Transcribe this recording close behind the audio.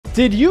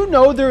Did you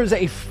know there is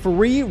a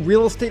free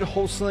real estate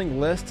wholesaling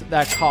list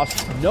that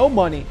costs no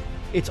money?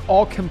 It's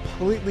all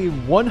completely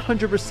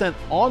 100%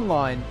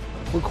 online,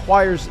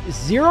 requires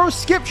zero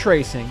skip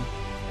tracing,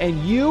 and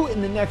you in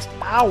the next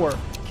hour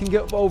can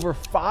get over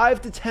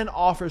 5 to 10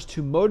 offers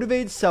to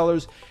motivated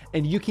sellers,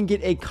 and you can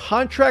get a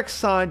contract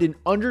signed in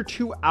under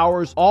 2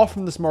 hours, all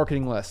from this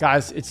marketing list.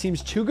 Guys, it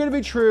seems too good to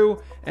be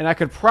true, and I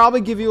could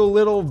probably give you a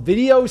little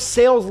video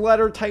sales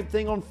letter type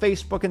thing on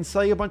Facebook and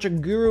sell you a bunch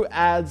of guru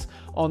ads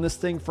on this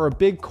thing for a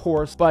big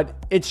course, but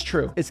it's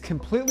true. It's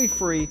completely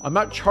free. I'm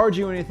not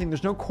charging you anything.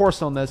 There's no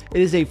course on this.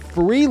 It is a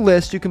free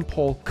list you can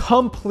pull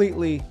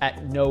completely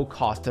at no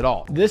cost at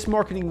all. This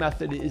marketing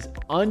method is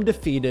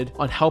undefeated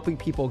on helping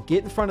people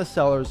get in front of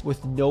sellers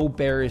with no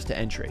barriers to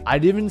entry. I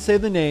didn't even say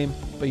the name,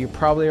 but you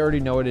probably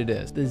already know what it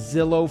is. The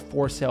Zillow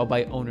for sale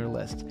by owner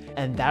list.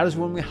 And that is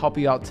what I'm going to help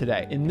you out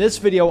today. In this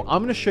video,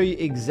 I'm going to show you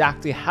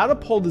exactly how to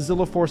pull the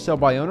Zillow for sale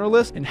by owner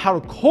list and how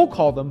to cold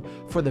call them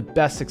for the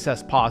best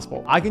success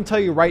possible. I can tell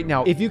you right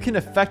now, if you can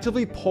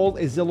effectively pull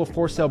a Zillow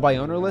for sale by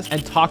owner list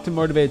and talk to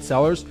motivated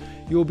sellers,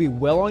 you will be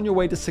well on your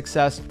way to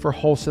success for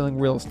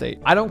wholesaling real estate.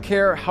 I don't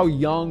care how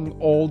young,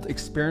 old,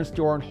 experienced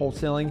you are in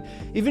wholesaling,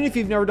 even if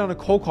you've never done a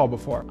cold call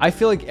before. I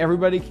feel like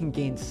everybody can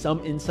gain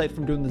some insight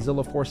from doing the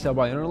Zillow for sale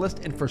by owner list,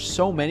 and for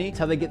so many, it's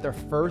how they get their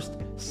first,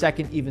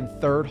 second, even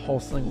third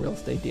wholesaling real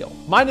estate deal.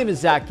 My name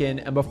is Ginn,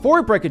 and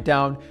before we break it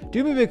down,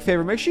 do me a big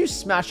favor, make sure you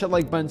smash that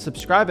like button,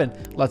 subscribe,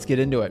 and let's get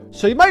into it.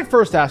 So you might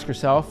first ask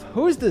yourself,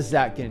 who is this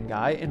Ginn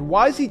guy, and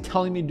why is he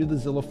telling me to do the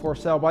Zillow for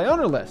sale by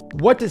owner list?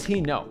 What does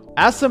he know?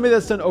 As somebody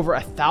that's done over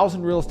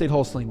 1,000 real estate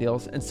wholesaling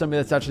deals and somebody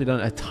that's actually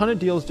done a ton of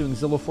deals doing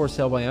Zillow for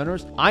sale by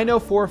owners, I know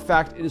for a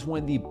fact it is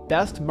one of the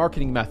best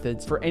marketing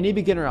methods for any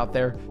beginner out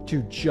there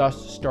to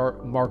just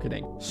start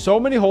marketing. So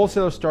many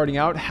wholesalers starting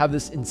out have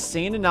this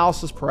insane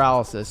analysis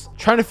paralysis,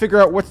 trying to figure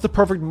out what's the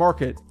perfect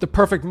market, the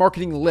perfect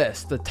marketing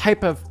list, the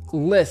type of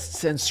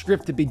lists and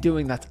script to be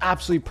doing that's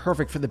absolutely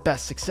perfect for the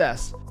best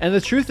success. And the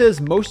truth is,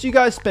 most of you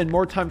guys spend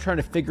more time trying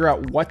to figure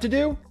out what to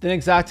do than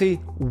exactly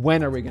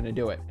when are we going to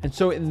do it. And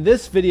so in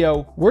this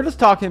video, we're just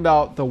talking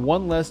about the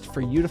one list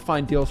for you to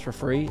find deals for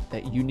free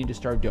that you need to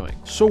start doing.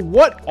 So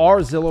what are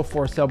Zillow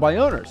for sale by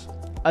owners?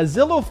 A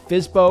Zillow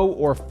FSBO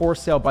or for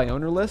sale by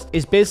owner list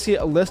is basically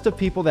a list of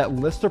people that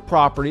list a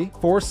property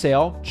for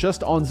sale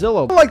just on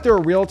Zillow. Like they're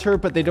a realtor,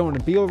 but they don't want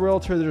to be a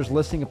realtor. They're just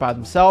listing it by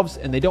themselves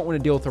and they don't want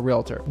to deal with a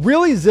realtor.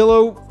 Really,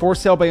 Zillow for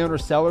sale by owner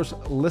sellers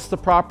list the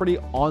property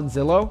on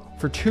Zillow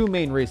for two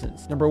main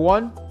reasons. Number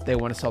one, they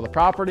want to sell the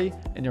property.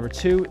 And number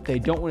two, they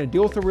don't want to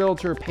deal with a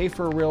realtor, pay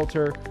for a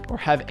realtor, or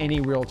have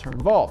any realtor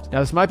involved.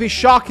 Now, this might be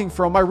shocking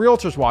for all my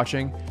realtors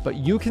watching, but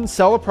you can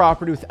sell a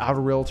property without a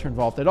realtor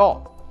involved at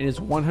all. It is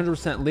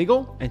 100%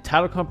 legal and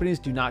title companies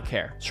do not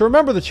care. So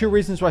remember the two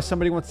reasons why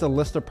somebody wants to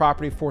list a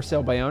property for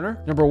sale by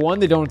owner. Number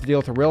one, they don't have to deal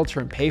with a realtor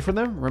and pay for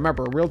them.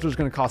 Remember, a realtor is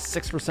going to cost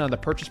 6% of the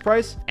purchase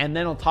price. And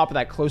then on top of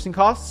that, closing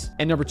costs.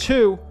 And number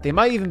two, they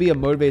might even be a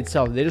motivated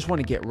seller. They just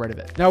want to get rid of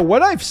it. Now,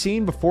 what I've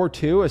seen before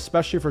too,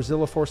 especially for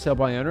Zillow for sale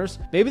by owners,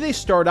 maybe they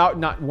start out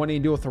not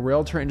wanting to deal with a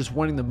realtor and just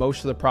wanting the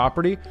most of the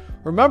property.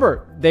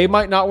 Remember, they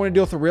might not want to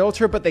deal with a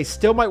realtor, but they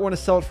still might want to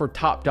sell it for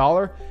top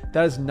dollar.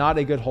 That is not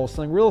a good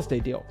wholesaling real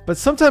estate deal. But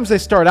sometimes they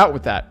start out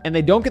with that and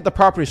they don't get the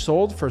property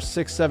sold for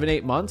 6, 7,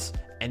 8 months.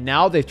 And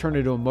now they've turned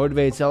into a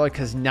motivated seller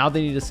because now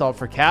they need to sell it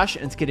for cash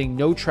and it's getting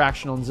no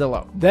traction on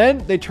Zillow. Then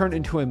they turn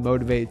into a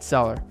motivated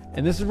seller.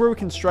 And this is where we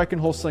can strike in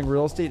wholesaling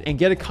real estate and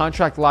get a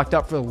contract locked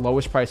up for the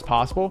lowest price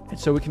possible. And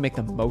so we can make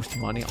the most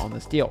money on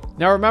this deal.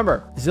 Now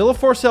remember, Zillow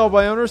for sale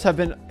by owners have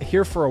been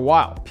here for a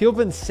while. People have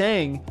been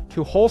saying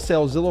to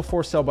wholesale Zillow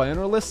for sale by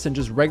owner lists and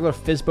just regular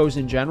FSBOs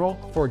in general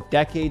for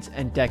decades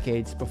and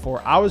decades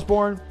before I was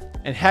born.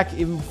 And heck,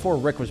 even before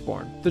Rick was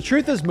born. The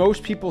truth is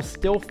most people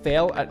still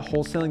fail at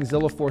wholesaling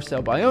Zillow for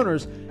sale by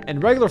owners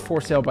and regular for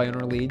sale by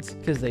owner leads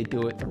because they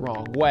do it the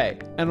wrong way.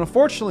 And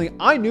unfortunately,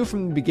 I knew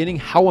from the beginning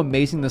how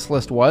amazing this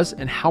list was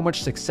and how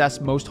much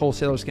success most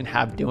wholesalers can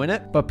have doing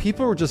it, but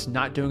people were just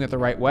not doing it the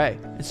right way.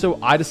 And so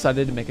I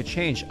decided to make a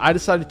change. I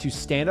decided to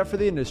stand up for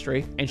the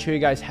industry and show you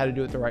guys how to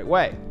do it the right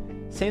way.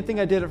 Same thing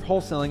I did at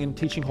wholesaling and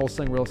teaching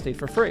wholesaling real estate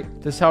for free.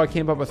 This is how I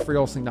came up with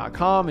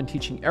freewholesaling.com and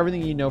teaching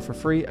everything you know for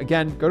free.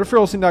 Again, go to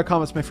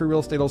freewholesaling.com. It's my free real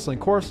estate wholesaling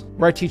course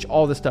where I teach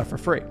all this stuff for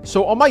free.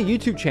 So on my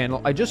YouTube channel,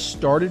 I just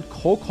started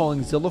cold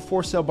calling Zillow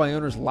for sale by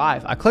owners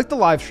live. I clicked the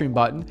live stream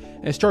button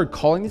and I started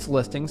calling these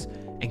listings.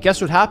 And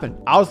guess what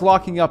happened? I was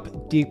locking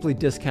up deeply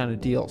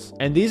discounted deals.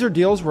 And these are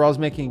deals where I was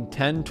making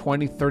 $10,000,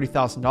 $20,000,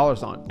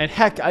 $30,000 on. And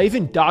heck, I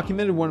even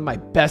documented one of my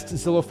best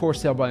Zillow for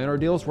sale by owner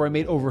deals where I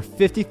made over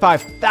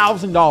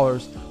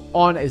 $55,000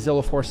 on a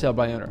Zillow for sale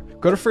by owner.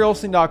 Go to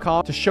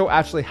freewholesaling.com to show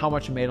actually how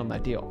much I made on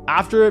that deal.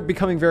 After it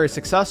becoming very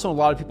successful, a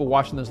lot of people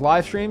watching those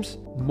live streams,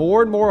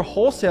 more and more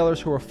wholesalers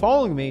who are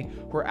following me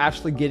were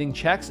actually getting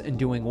checks and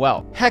doing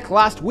well. Heck,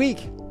 last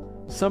week,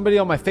 somebody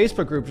on my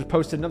Facebook group just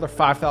posted another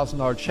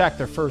 $5,000 check,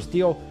 their first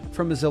deal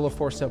from a Zillow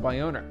for sale by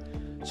owner.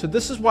 So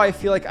this is why I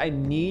feel like I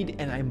need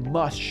and I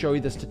must show you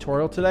this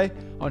tutorial today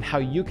on how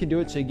you can do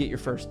it so you get your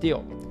first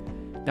deal.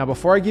 Now,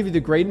 before I give you the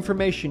great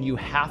information you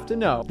have to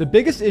know, the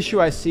biggest issue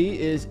I see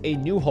is a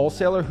new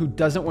wholesaler who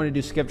doesn't want to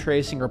do skip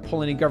tracing or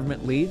pull any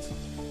government leads.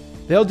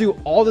 They'll do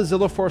all the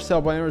Zillow for sale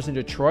by owners in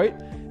Detroit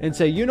and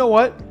say, you know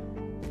what?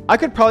 I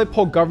could probably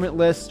pull government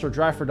lists or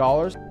drive for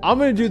dollars. I'm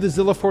going to do the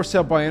Zillow for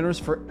sale by owners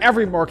for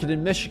every market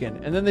in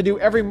Michigan. And then they do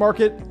every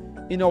market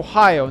in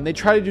Ohio, and they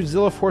try to do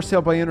Zillow for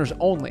sale by owners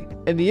only.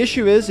 And the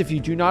issue is, if you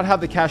do not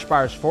have the cash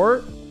buyers for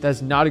it,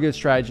 that's not a good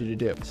strategy to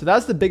do. So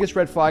that's the biggest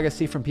red flag I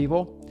see from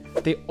people.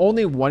 They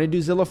only want to do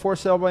Zillow for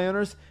sale by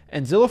owners,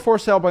 and Zillow for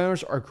sale by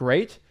owners are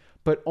great,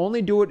 but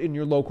only do it in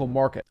your local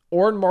market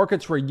or in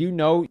markets where you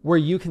know where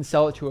you can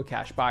sell it to a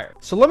cash buyer.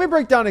 So let me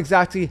break down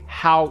exactly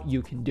how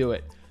you can do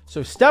it.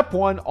 So step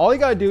one, all you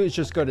gotta do is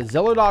just go to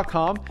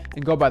Zillow.com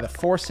and go by the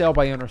for sale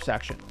by owner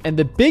section. And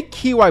the big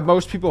key why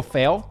most people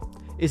fail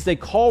is they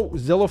call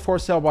Zillow for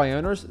sale by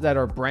owners that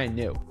are brand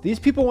new. These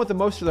people want the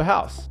most of their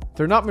house.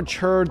 They're not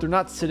matured, they're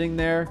not sitting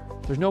there,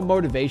 there's no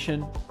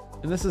motivation,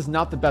 and this is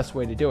not the best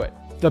way to do it.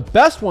 The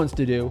best ones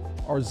to do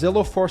are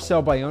Zillow for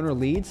sale by owner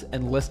leads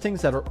and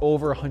listings that are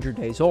over 100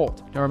 days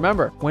old. Now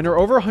remember, when they're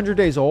over 100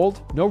 days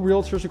old, no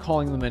realtors are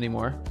calling them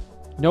anymore.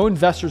 No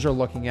investors are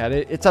looking at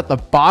it. It's at the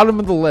bottom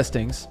of the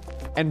listings,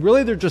 and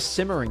really they're just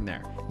simmering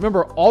there.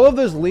 Remember, all of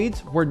those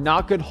leads were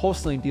not good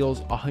wholesaling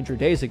deals 100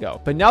 days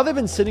ago, but now they've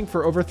been sitting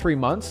for over 3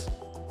 months.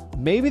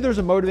 Maybe there's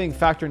a motivating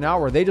factor now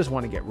where they just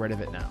want to get rid of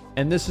it now,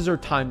 and this is their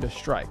time to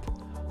strike.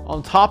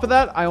 On top of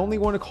that, I only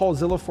want to call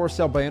Zillow for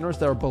sale by owners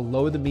that are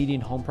below the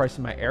median home price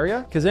in my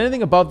area, because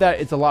anything above that,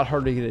 it's a lot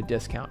harder to get a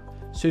discount.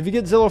 So if you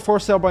get Zillow for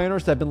sale by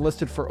owners that have been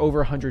listed for over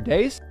 100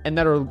 days and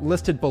that are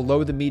listed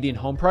below the median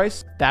home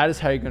price, that is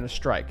how you're going to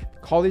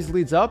strike. Call these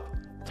leads up,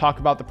 talk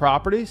about the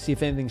property, see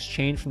if anything's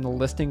changed from the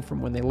listing from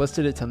when they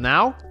listed it to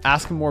now,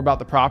 ask them more about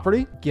the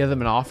property, give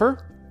them an offer,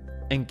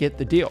 and get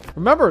the deal.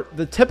 Remember,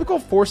 the typical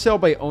for sale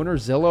by owner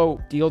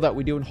Zillow deal that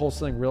we do in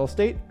wholesaling real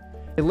estate,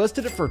 they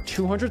listed it for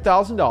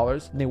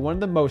 $200,000 and they wanted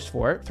the most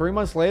for it. 3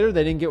 months later,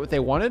 they didn't get what they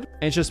wanted,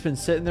 and it's just been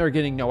sitting there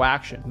getting no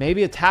action.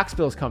 Maybe a tax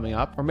bill is coming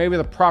up, or maybe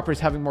the property's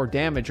having more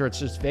damage, or it's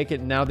just vacant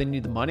and now they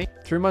need the money.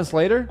 3 months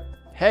later,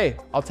 hey,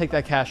 I'll take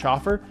that cash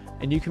offer,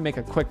 and you can make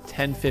a quick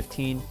 $10,000,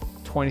 $15,000,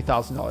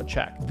 $20,000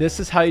 check.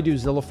 This is how you do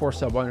Zillow for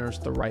sale by owners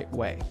the right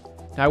way.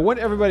 Now, I want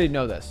everybody to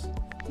know this.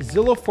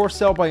 Zillow for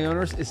sale by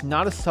owners is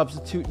not a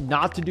substitute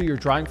not to do your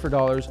drawing for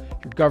dollars,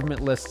 your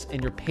government lists,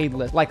 and your paid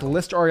lists like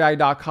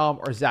listrei.com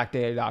or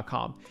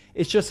zachdata.com.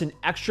 It's just an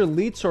extra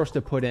lead source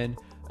to put in,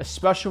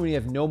 especially when you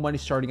have no money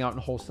starting out in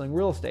wholesaling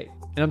real estate.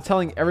 And I'm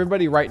telling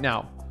everybody right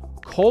now,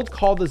 cold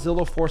call the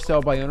Zillow for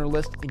sale by owner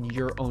list in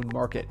your own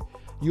market.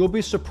 You'll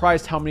be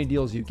surprised how many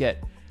deals you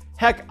get.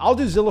 Heck, I'll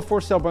do Zillow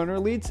for sale by owner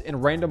leads in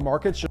random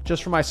markets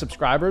just for my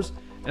subscribers,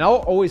 and I'll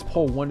always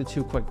pull 1 to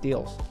 2 quick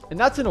deals. And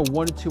that's in a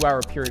 1 to 2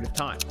 hour period of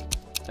time.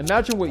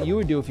 Imagine what you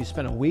would do if you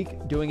spent a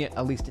week doing it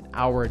at least an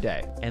hour a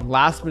day. And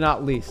last but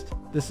not least,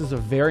 this is a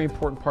very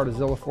important part of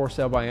Zillow for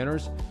sale by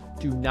owners.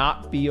 Do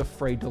not be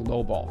afraid to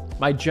lowball.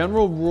 My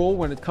general rule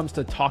when it comes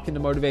to talking to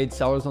motivated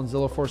sellers on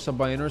Zillow for sale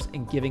by owners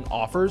and giving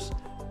offers,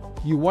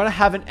 you want to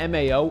have an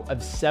MAO of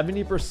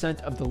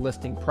 70% of the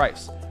listing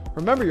price.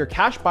 Remember, your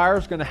cash buyer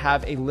is going to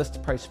have a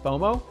list price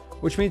FOMO,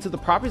 which means if the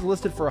property is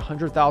listed for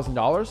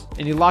 $100,000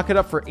 and you lock it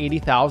up for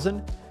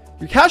 $80,000,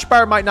 your cash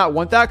buyer might not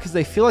want that because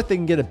they feel like they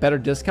can get a better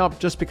discount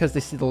just because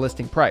they see the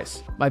listing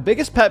price. My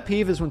biggest pet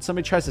peeve is when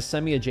somebody tries to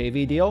send me a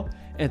JV deal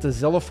and it's a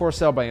Zillow for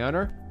sale by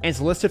owner and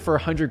it's listed for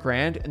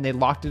 $100,000 and they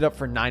locked it up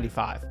for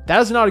 $95,000. That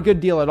is not a good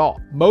deal at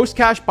all. Most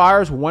cash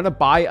buyers want to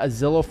buy a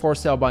Zillow for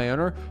sale by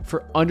owner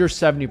for under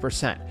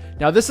 70%.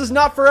 Now, this is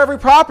not for every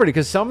property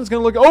because someone's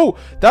going to look, oh,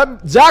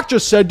 that Zach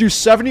just said do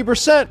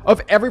 70%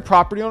 of every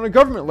property on a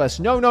government list.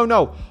 No, no,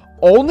 no.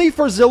 Only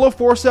for Zillow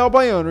for sale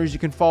by owners, you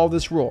can follow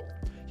this rule.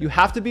 You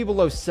have to be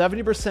below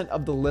 70%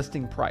 of the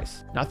listing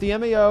price, not the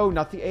MAO,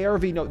 not the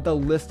ARV, no, the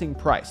listing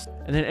price.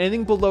 And then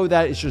anything below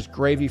that is just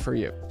gravy for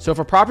you. So if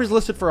a property is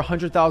listed for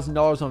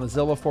 $100,000 on a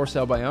Zillow for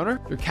sale by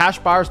owner, your cash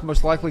buyer is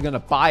most likely going to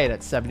buy it at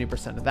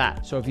 70% of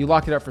that. So if you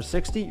lock it up for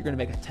 $60,000, you're going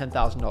to make a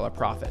 $10,000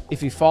 profit.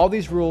 If you follow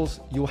these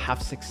rules, you will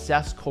have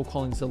success cold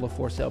calling Zillow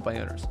for sale by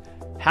owners.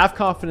 Have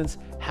confidence,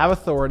 have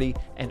authority,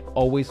 and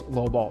always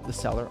lowball the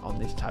seller on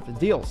these types of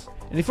deals.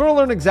 And if you want to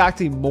learn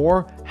exactly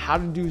more how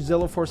to do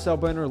Zillow for sale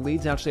by owner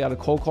leads and actually how to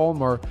cold call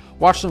them, or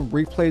watch some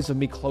replays of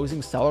me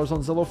closing sellers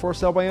on Zillow for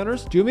sale by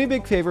owners, do me a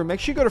big favor. Make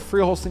sure you go to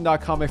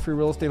freewholesaling.com, my free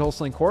real estate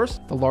wholesaling course,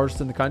 the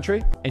largest in the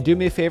country. And do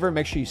me a favor,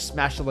 make sure you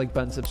smash the like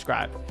button,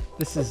 subscribe.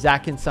 This is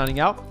Zach Ginn signing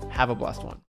out. Have a blessed one.